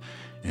gods.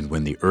 And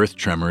when the earth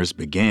tremors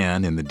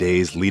began in the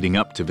days leading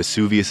up to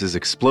Vesuvius's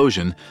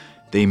explosion,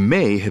 they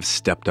may have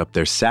stepped up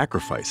their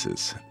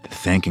sacrifices,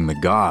 thanking the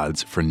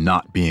gods for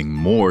not being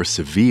more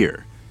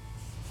severe.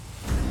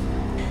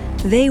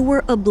 They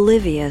were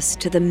oblivious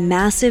to the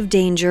massive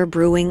danger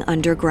brewing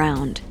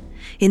underground.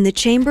 In the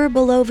chamber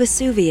below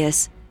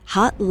Vesuvius,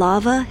 hot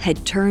lava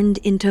had turned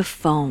into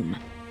foam.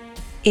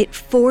 It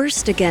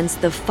forced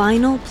against the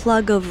final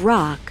plug of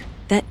rock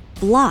that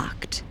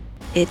blocked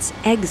its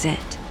exit.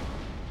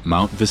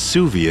 Mount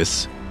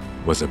Vesuvius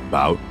was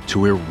about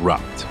to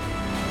erupt.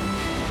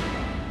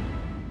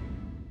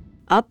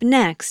 Up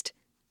next,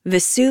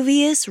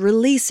 Vesuvius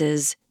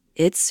releases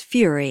its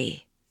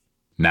fury.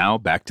 Now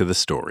back to the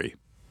story.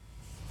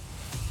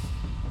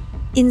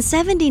 In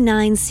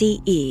 79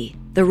 CE,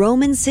 the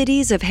Roman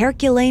cities of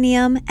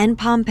Herculaneum and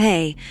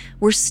Pompeii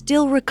were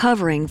still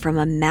recovering from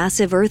a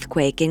massive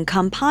earthquake in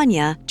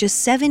Campania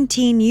just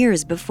 17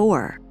 years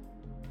before.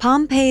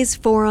 Pompeii's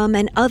Forum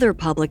and other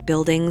public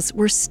buildings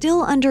were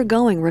still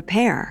undergoing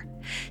repair.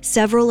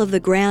 Several of the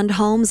grand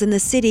homes in the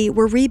city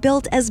were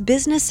rebuilt as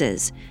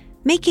businesses,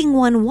 making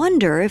one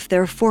wonder if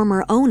their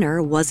former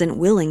owner wasn't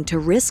willing to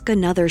risk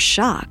another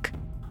shock.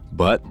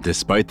 But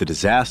despite the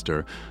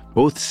disaster,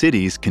 both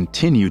cities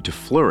continued to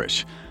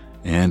flourish.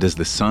 And as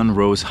the sun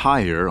rose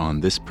higher on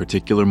this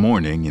particular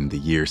morning in the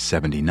year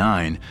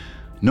 79,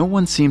 no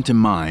one seemed to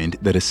mind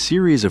that a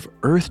series of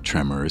earth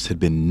tremors had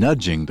been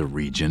nudging the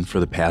region for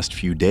the past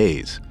few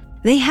days.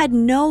 They had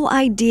no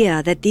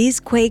idea that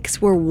these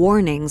quakes were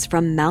warnings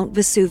from Mount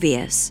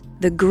Vesuvius.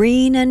 The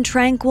green and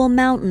tranquil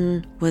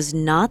mountain was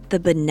not the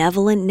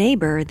benevolent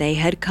neighbor they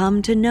had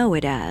come to know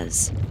it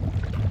as.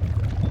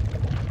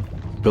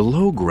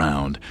 Below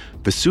ground,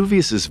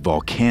 Vesuvius's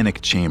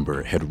volcanic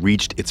chamber had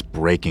reached its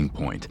breaking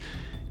point.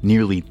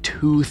 Nearly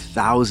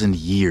 2,000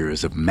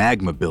 years of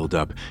magma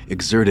buildup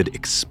exerted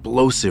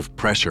explosive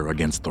pressure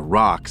against the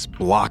rocks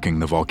blocking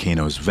the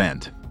volcano's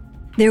vent.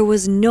 There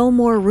was no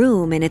more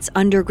room in its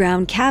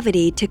underground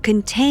cavity to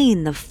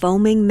contain the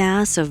foaming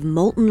mass of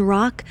molten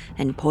rock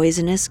and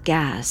poisonous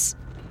gas.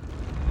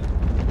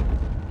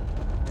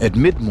 At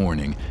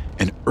mid-morning,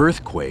 an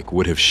earthquake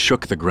would have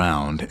shook the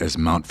ground as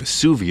Mount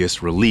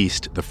Vesuvius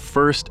released the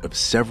first of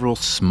several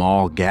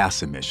small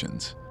gas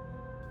emissions.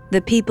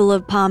 The people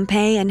of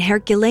Pompeii and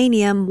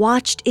Herculaneum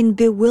watched in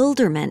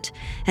bewilderment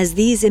as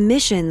these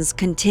emissions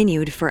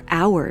continued for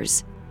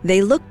hours.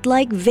 They looked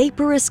like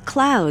vaporous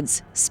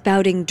clouds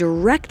spouting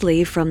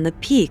directly from the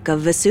peak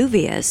of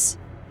Vesuvius.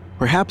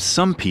 Perhaps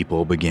some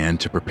people began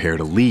to prepare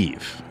to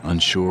leave,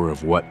 unsure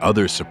of what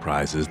other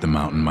surprises the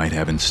mountain might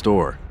have in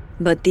store.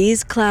 But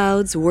these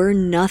clouds were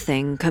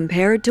nothing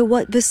compared to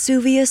what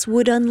Vesuvius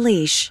would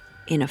unleash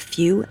in a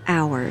few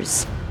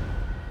hours.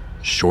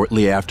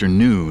 Shortly after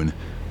noon,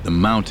 the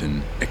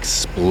mountain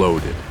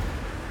exploded.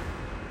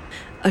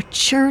 A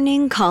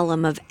churning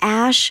column of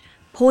ash,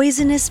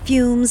 poisonous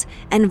fumes,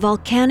 and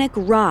volcanic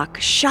rock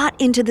shot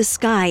into the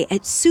sky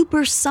at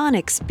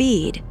supersonic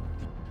speed.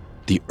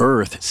 The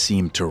earth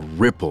seemed to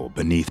ripple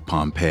beneath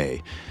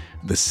Pompeii.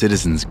 The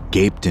citizens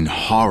gaped in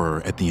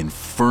horror at the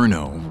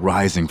inferno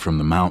rising from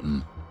the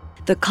mountain.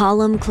 The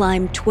column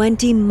climbed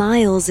 20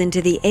 miles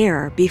into the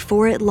air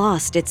before it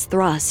lost its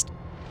thrust.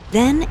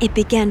 Then it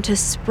began to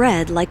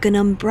spread like an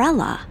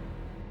umbrella.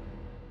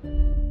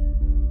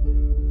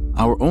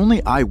 Our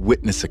only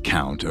eyewitness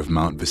account of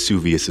Mount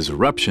Vesuvius's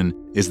eruption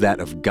is that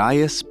of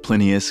Gaius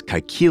Plinius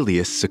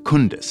Caecilius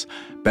Secundus,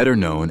 better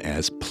known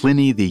as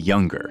Pliny the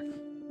Younger.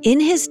 In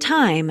his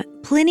time,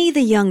 Pliny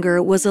the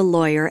Younger was a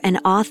lawyer and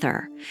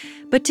author,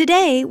 but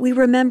today we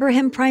remember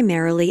him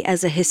primarily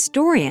as a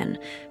historian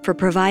for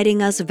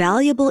providing us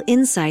valuable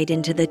insight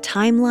into the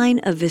timeline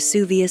of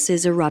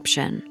Vesuvius's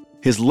eruption.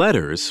 His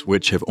letters,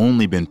 which have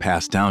only been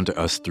passed down to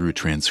us through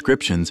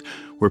transcriptions,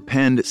 were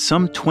penned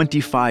some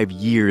 25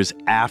 years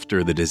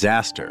after the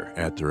disaster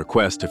at the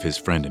request of his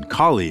friend and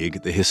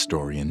colleague, the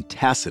historian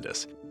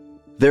Tacitus.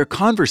 They're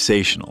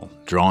conversational,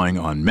 drawing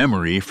on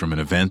memory from an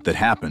event that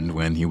happened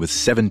when he was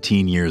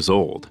 17 years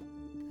old.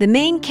 The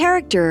main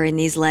character in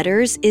these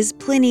letters is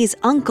Pliny's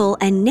uncle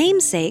and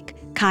namesake,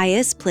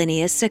 Caius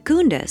Plinius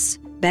Secundus,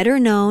 better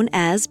known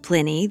as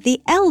Pliny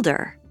the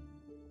Elder.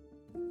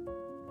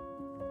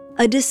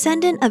 A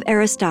descendant of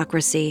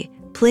aristocracy,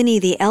 Pliny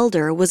the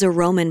Elder was a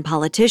Roman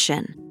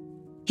politician.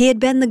 He had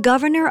been the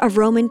governor of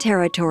Roman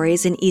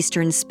territories in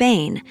eastern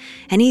Spain,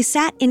 and he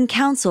sat in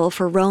council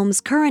for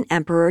Rome's current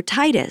emperor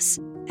Titus,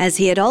 as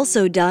he had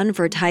also done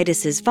for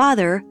Titus's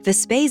father,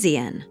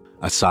 Vespasian.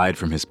 Aside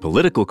from his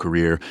political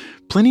career,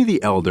 Pliny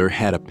the Elder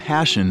had a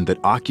passion that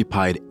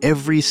occupied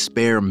every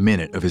spare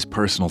minute of his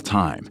personal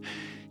time.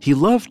 He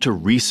loved to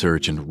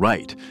research and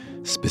write,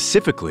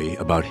 specifically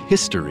about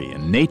history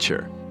and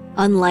nature.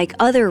 Unlike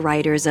other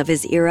writers of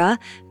his era,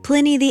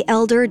 Pliny the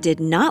Elder did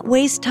not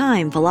waste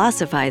time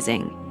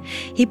philosophizing.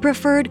 He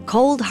preferred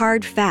cold,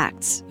 hard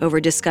facts over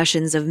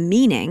discussions of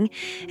meaning,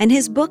 and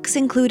his books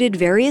included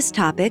various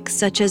topics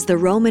such as the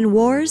Roman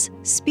wars,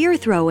 spear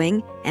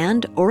throwing,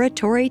 and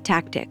oratory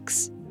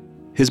tactics.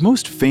 His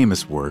most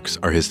famous works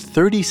are his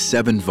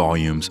 37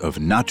 volumes of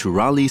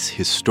Naturalis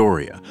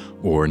Historia,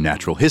 or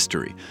natural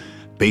history.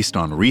 Based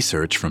on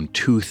research from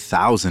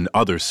 2,000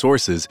 other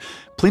sources,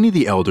 Pliny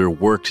the Elder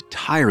worked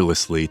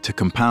tirelessly to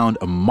compound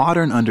a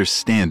modern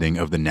understanding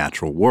of the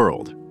natural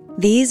world.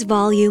 These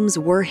volumes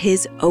were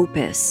his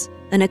opus,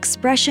 an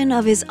expression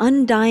of his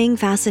undying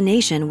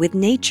fascination with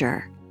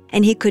nature,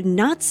 and he could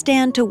not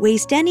stand to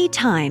waste any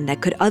time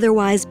that could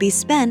otherwise be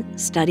spent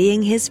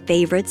studying his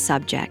favorite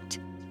subject.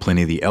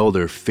 Pliny the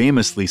Elder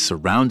famously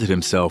surrounded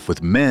himself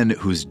with men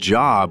whose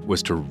job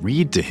was to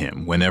read to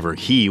him whenever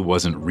he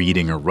wasn't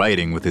reading or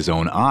writing with his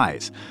own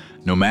eyes.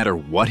 No matter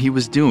what he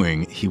was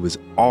doing, he was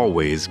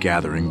always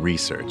gathering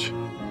research.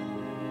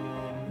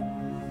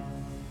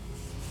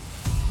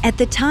 At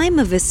the time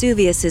of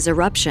Vesuvius's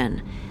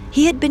eruption,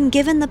 he had been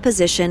given the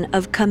position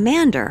of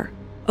commander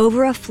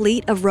over a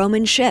fleet of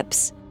Roman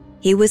ships.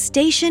 He was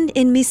stationed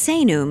in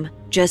Misenum,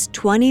 just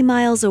 20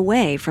 miles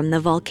away from the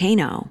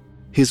volcano.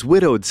 His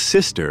widowed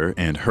sister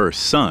and her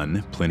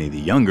son, Pliny the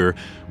Younger,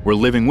 were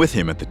living with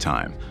him at the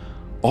time.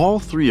 All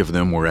three of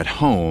them were at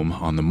home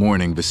on the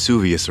morning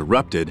Vesuvius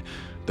erupted,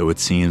 though it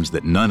seems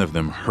that none of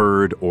them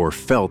heard or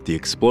felt the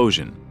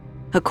explosion.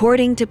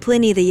 According to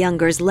Pliny the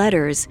Younger's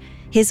letters,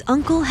 his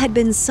uncle had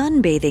been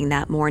sunbathing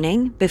that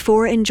morning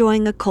before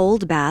enjoying a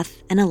cold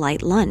bath and a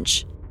light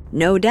lunch.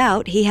 No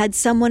doubt he had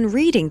someone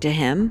reading to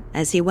him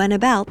as he went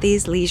about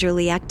these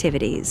leisurely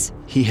activities.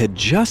 He had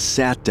just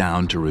sat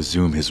down to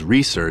resume his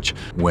research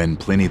when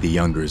Pliny the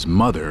Younger's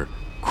mother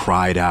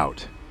cried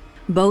out.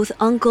 Both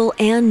uncle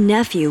and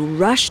nephew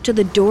rushed to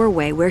the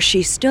doorway where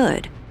she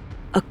stood.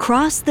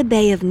 Across the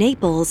Bay of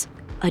Naples,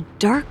 a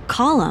dark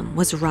column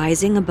was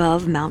rising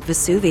above Mount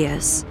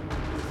Vesuvius.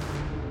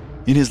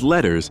 In his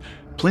letters,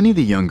 Pliny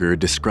the Younger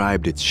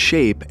described its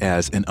shape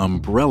as an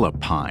umbrella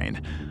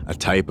pine, a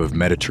type of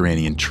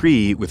Mediterranean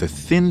tree with a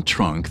thin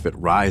trunk that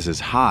rises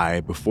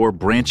high before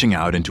branching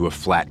out into a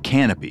flat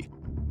canopy.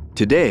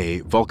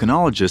 Today,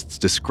 volcanologists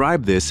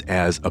describe this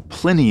as a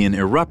Plinian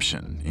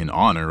eruption in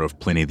honor of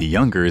Pliny the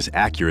Younger's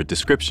accurate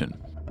description.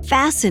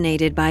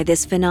 Fascinated by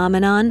this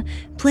phenomenon,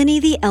 Pliny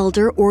the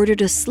Elder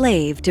ordered a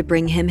slave to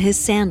bring him his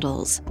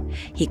sandals.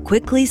 He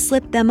quickly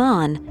slipped them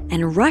on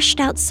and rushed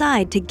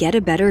outside to get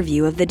a better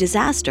view of the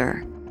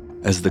disaster.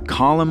 As the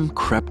column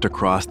crept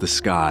across the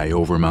sky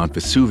over Mount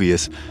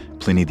Vesuvius,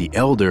 Pliny the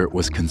Elder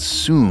was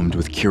consumed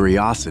with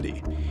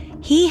curiosity.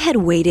 He had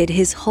waited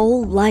his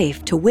whole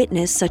life to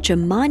witness such a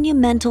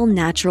monumental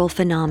natural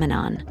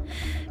phenomenon.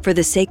 For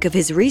the sake of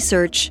his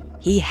research,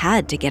 he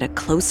had to get a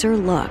closer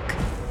look.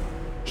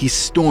 He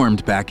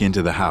stormed back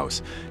into the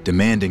house,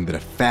 demanding that a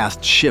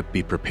fast ship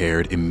be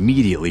prepared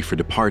immediately for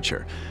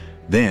departure.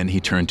 Then he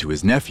turned to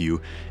his nephew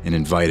and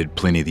invited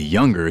Pliny the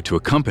Younger to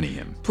accompany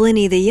him.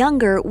 Pliny the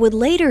Younger would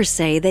later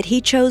say that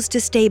he chose to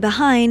stay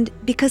behind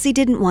because he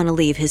didn't want to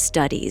leave his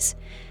studies.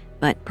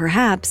 But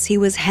perhaps he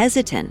was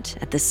hesitant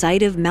at the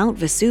sight of Mount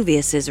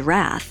Vesuvius's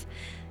wrath.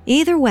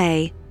 Either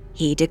way,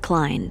 he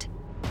declined.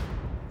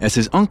 As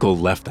his uncle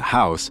left the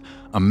house,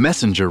 a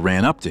messenger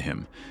ran up to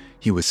him.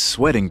 He was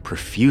sweating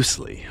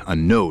profusely, a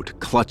note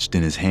clutched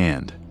in his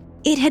hand.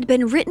 It had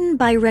been written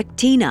by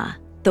Rectina,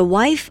 the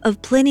wife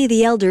of Pliny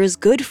the Elder's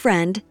good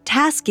friend,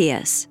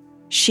 Tascius.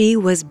 She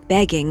was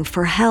begging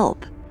for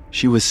help.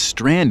 She was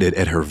stranded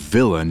at her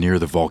villa near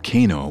the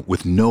volcano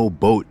with no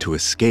boat to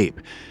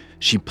escape.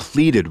 She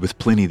pleaded with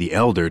Pliny the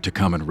Elder to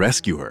come and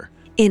rescue her.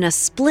 In a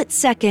split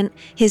second,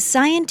 his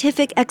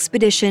scientific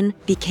expedition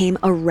became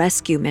a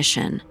rescue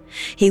mission.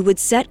 He would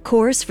set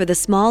course for the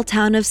small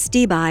town of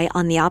Stebae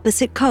on the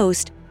opposite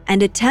coast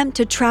and attempt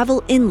to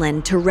travel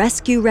inland to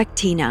rescue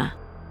Rectina.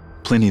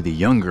 Pliny the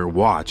Younger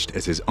watched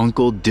as his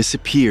uncle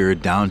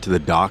disappeared down to the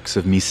docks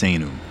of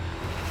Misenum.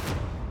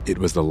 It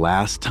was the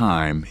last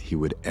time he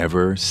would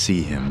ever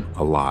see him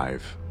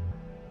alive.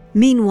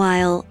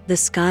 Meanwhile, the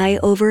sky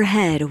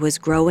overhead was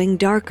growing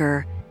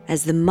darker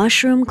as the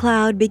mushroom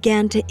cloud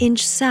began to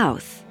inch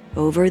south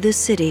over the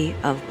city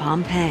of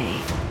Pompeii.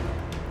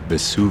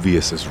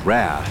 Vesuvius's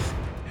wrath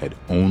had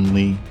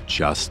only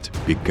just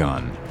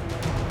begun.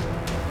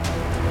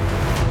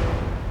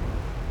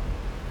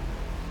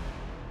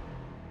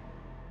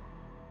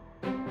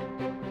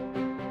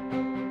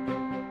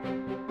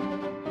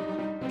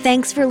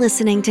 Thanks for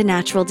listening to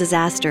Natural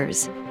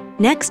Disasters.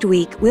 Next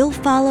week, we'll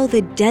follow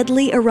the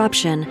deadly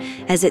eruption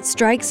as it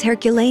strikes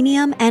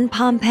Herculaneum and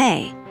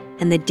Pompeii,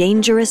 and the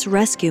dangerous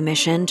rescue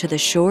mission to the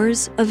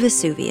shores of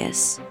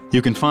Vesuvius.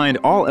 You can find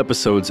all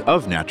episodes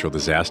of Natural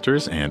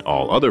Disasters and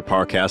all other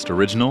Parcast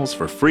originals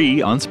for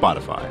free on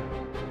Spotify.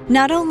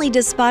 Not only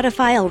does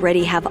Spotify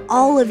already have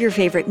all of your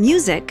favorite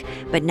music,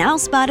 but now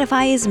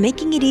Spotify is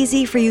making it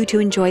easy for you to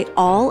enjoy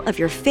all of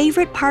your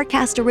favorite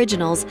Parcast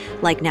originals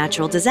like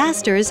Natural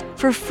Disasters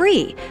for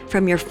free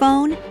from your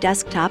phone,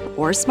 desktop,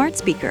 or smart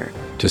speaker.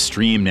 To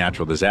stream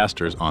Natural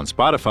Disasters on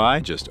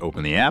Spotify, just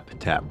open the app,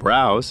 tap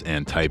Browse,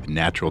 and type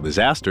Natural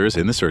Disasters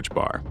in the search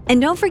bar.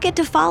 And don't forget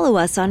to follow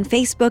us on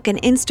Facebook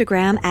and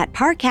Instagram at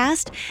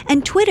Parcast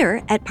and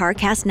Twitter at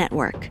Parcast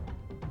Network.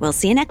 We'll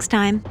see you next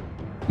time.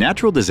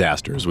 Natural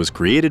Disasters was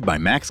created by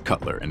Max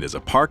Cutler and is a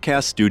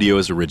Parcast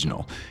Studios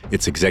original.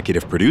 It's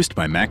executive produced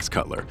by Max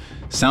Cutler.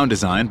 Sound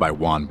design by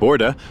Juan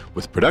Borda,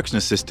 with production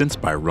assistance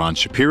by Ron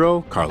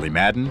Shapiro, Carly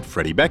Madden,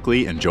 Freddie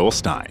Beckley, and Joel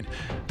Stein.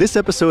 This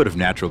episode of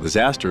Natural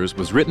Disasters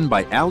was written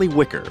by Allie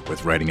Wicker,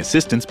 with writing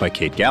assistance by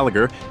Kate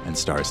Gallagher, and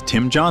stars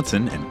Tim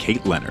Johnson and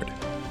Kate Leonard.